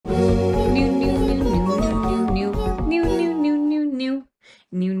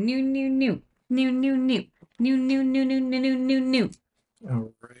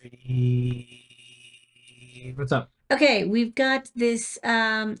Okay, we've got this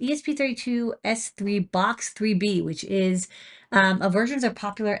ESP32 S3 Box 3B, which is a version of a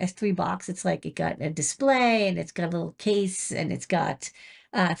popular S3 box. It's like it got a display and it's got a little case and it's got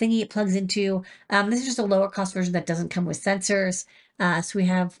a thingy it plugs into. This is just a lower cost version that doesn't come with sensors. So we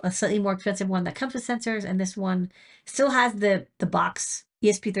have a slightly more expensive one that comes with sensors, and this one still has the box,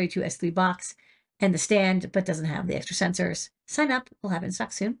 ESP32 S3 box, and the stand, but doesn't have the extra sensors. Sign up, we'll have it in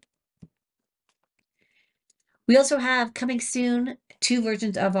stock soon. We also have coming soon 2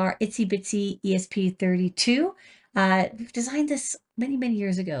 versions of our ItsyBitsy ESP32. We've designed this many, many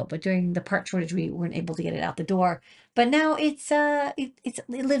years ago, but during the part shortage, we weren't able to get it out the door. But now it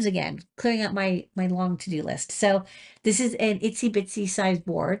lives again, clearing out my long to-do list. So this is an ItsyBitsy size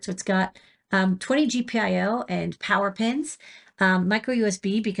board. So it's got 20 GPIO and power pins. Micro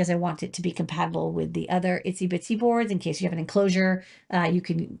USB, because I want it to be compatible with the other ItsyBitsy boards in case you have an enclosure. You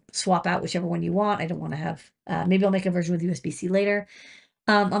can swap out whichever one you want. I don't want to have, maybe I'll make a version with USB-C later.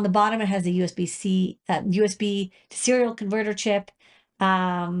 On the bottom, it has a USB-C, USB to serial converter chip,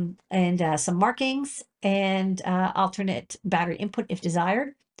 and some markings and alternate battery input if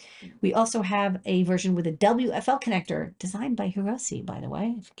desired. We also have a version with a WFL connector designed by Hiroshi, by the way,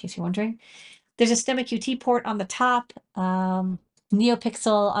 in case you're wondering. There's a STEMMA QT port on the top,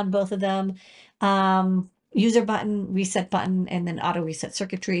 NeoPixel on both of them, user button, reset button, and then auto reset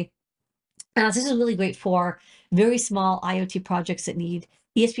circuitry. So this is really great for very small IoT projects that need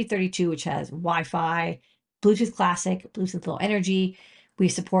ESP32, which has Wi-Fi, Bluetooth Classic, Bluetooth Low Energy. We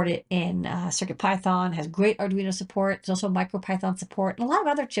support it in CircuitPython, has great Arduino support. There's also MicroPython support and a lot of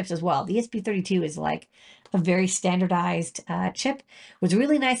other chips as well. The ESP32 is like a very standardized chip. What's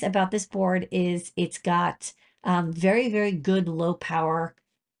really nice about this board is it's got very, very good low power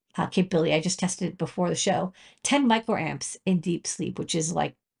capability. I just tested it before the show. 10 microamps in deep sleep, which is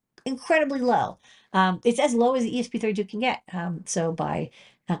like incredibly low. It's as low as the ESP32 can get. So by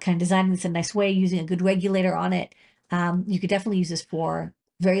kind of designing this in a nice way, using a good regulator on it, you could definitely use this for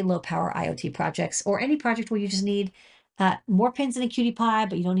very low power IoT projects or any project where you just need more pins than a cutie pie,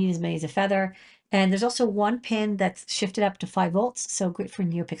 but you don't need as many as a feather. And there's also one pin that's shifted up to 5 volts, so great for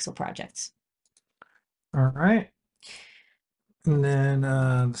NeoPixel projects. All right. And then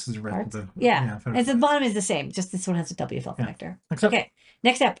this is red. Yeah. And so the bottom is the same, just this one has a WFL connector. Okay,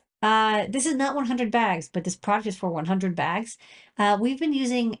 next up. This is not 100 bags, but this product is for 100 bags. We've been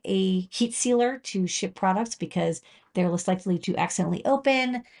using a heat sealer to ship products because they're less likely to accidentally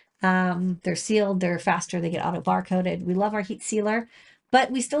open. They're sealed, they're faster, they get auto barcoded. We love our heat sealer,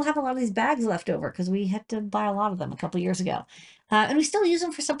 but we still have a lot of these bags left over because we had to buy a lot of them a couple of years ago. And we still use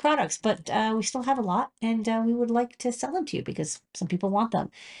them for some products, but we still have a lot, and we would like to sell them to you because some people want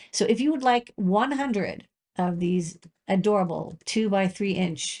them. So if you would like 100 of these adorable 2 by 3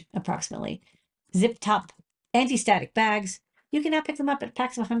 inch approximately zip top anti-static bags, you can now pick them up at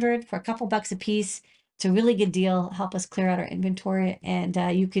packs of 100 for a couple bucks a piece. It's a really good deal. Help us clear out our inventory, and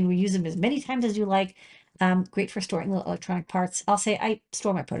you can reuse them as many times as you like. Great for storing little electronic parts. I'll say I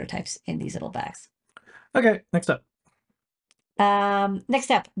store my prototypes in these little bags. Okay, next up. Next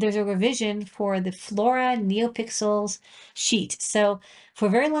up, there's a revision for the Flora NeoPixels sheet. So for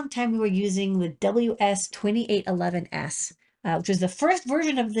a very long time, we were using the WS2811S, which was the first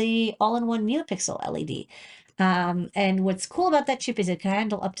version of the all-in-one NeoPixel LED. And what's cool about that chip is it can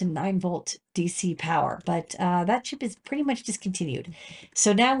handle up to 9-volt DC power, but that chip is pretty much discontinued.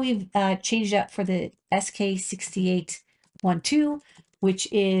 So now we've changed up for the SK6812, which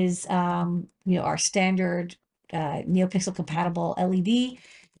is our standard NeoPixel compatible LED.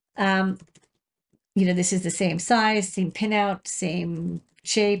 This is the same size, same pinout, same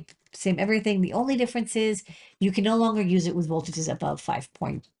shape, same everything. The only difference is you can no longer use it with voltages above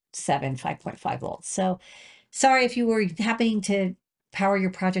 5.7, 5.5 volts. So sorry if you were happening to power your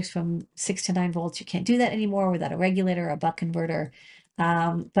projects from 6 to 9 volts, you can't do that anymore without a regulator or a buck converter.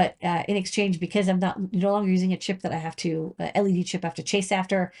 But in exchange, because I'm no longer using a chip that I have to, LED chip I have to chase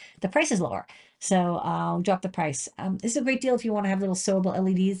after, the price is lower. So I'll drop the price. This is a great deal if you want to have little sewable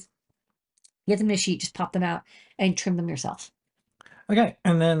LEDs. Get them in a sheet, just pop them out and trim them yourself. Okay,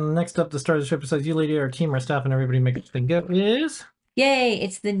 and then next up, the start of the show, besides you, lady, our team, our staff, and everybody make the thing go is... Yay,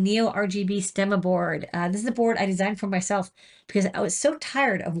 it's the Neo RGB stemma board. This is a board I designed for myself because I was so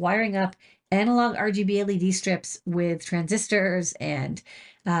tired of wiring up analog RGB LED strips with transistors and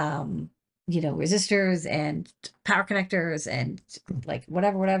resistors and power connectors and like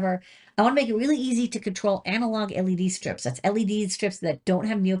whatever. I want to make it really easy to control analog LED strips. That's LED strips that don't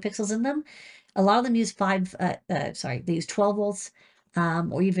have NeoPixels in them. A lot of them use they use 12 volts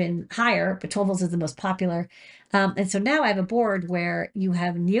or even higher, but 12 volts is the most popular. And so now I have a board where you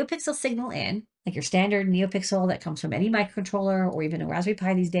have NeoPixel signal in, like your standard NeoPixel that comes from any microcontroller or even a Raspberry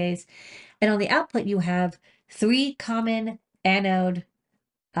Pi these days. And on the output, you have 3 common anode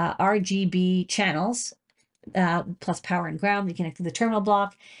RGB channels, plus power and ground. You connect to the terminal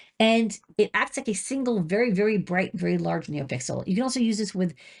block, and it acts like a single, very, very bright, very large NeoPixel. You can also use this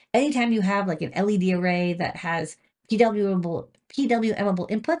with anytime you have like an LED array that has PWMable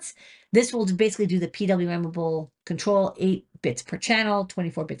inputs. This will basically do the PWMable control, 8 bits per channel,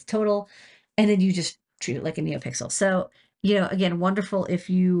 24 bits total, and then you just treat it like a NeoPixel. So, again, wonderful if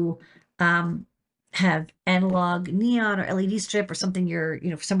you have analog neon or LED strip or something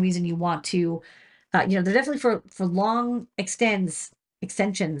for some reason you want to, they're definitely for long extensions.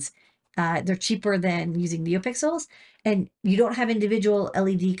 They're cheaper than using NeoPixels, and you don't have individual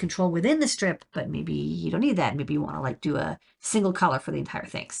LED control within the strip, but maybe you don't need that. Maybe you want to like do a single color for the entire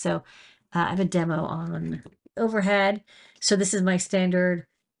thing. So I have a demo on overhead. So this is my standard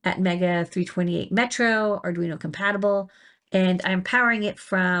Atmega 328 Metro, Arduino compatible, and I'm powering it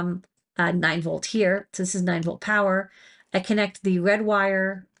from 9-volt here. So this is 9-volt power. I connect the red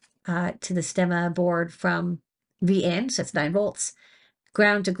wire to the stemma board from VN, so it's 9 volts,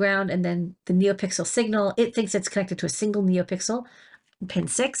 ground to ground, and then the NeoPixel signal. It thinks it's connected to a single NeoPixel, pin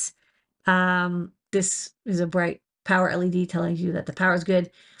 6. This is a bright power LED telling you that the power is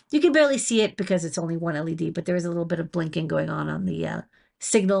good. You can barely see it because it's only one LED, but there is a little bit of blinking going on the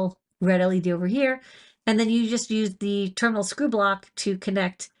signal red LED over here. And then you just use the terminal screw block to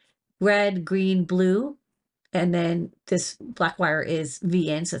connect red, green, blue, and then this black wire is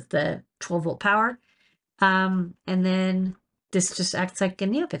VN, so it's the 12-volt power. And then this just acts like a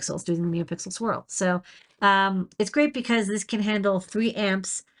NeoPixel. It's doing the NeoPixel swirl. So it's great because this can handle 3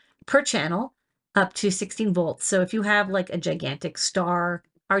 amps per channel up to 16 volts. So if you have like a gigantic star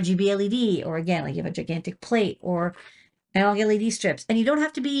RGB LED, or again, like you have a gigantic plate or analog LED strips, and you don't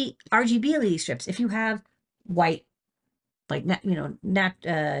have to be RGB LED strips. If you have white, like,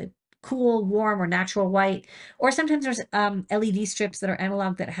 cool, warm, or natural white, or sometimes there's LED strips that are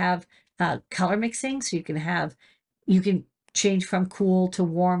analog that have color mixing, so you can change from cool to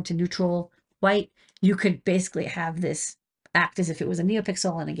warm to neutral white. You could basically have this act as if it was a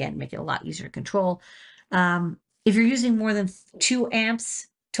NeoPixel, and again, make it a lot easier to control. If you're using more than 2 amps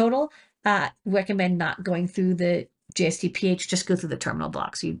total, recommend not going through the JST-PH, just go through the terminal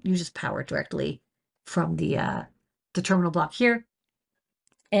block. So you just power directly from the terminal block here.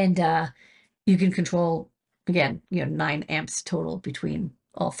 And you can control, again, 9 amps total between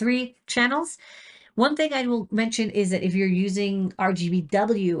all 3 channels. One thing I will mention is that if you're using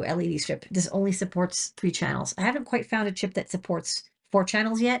RGBW LED strip, this only supports 3 channels. I haven't quite found a chip that supports 4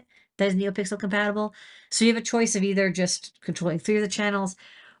 channels yet that is NeoPixel compatible. So you have a choice of either just controlling 3 of the channels,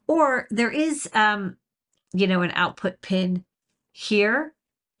 or there is, an output pin here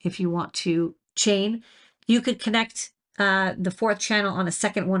if you want to chain. You could connect the 4th channel on a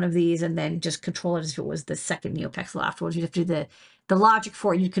second one of these and then just control it as if it was the second NeoPixel afterwards. You'd have to do the logic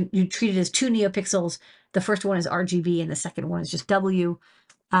for it. You treat it as 2 NeoPixels. The first one is RGB and the second one is just W.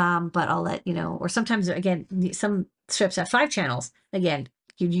 But I'll let you know. Or sometimes, again, some strips have 5 channels. Again,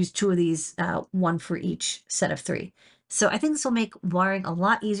 you'd use 2 of these, 1 for each set of 3. So I think this will make wiring a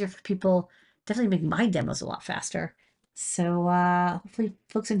lot easier for people. Definitely make my demos a lot faster. So hopefully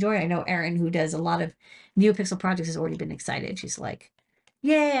folks enjoy it. I know Erin, who does a lot of NeoPixel projects, has already been excited. She's like,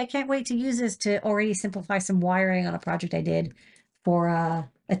 yay, I can't wait to use this to already simplify some wiring on a project I did for a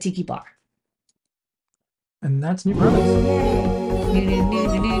tiki bar. And that's new products. Yay!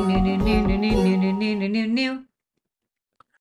 New.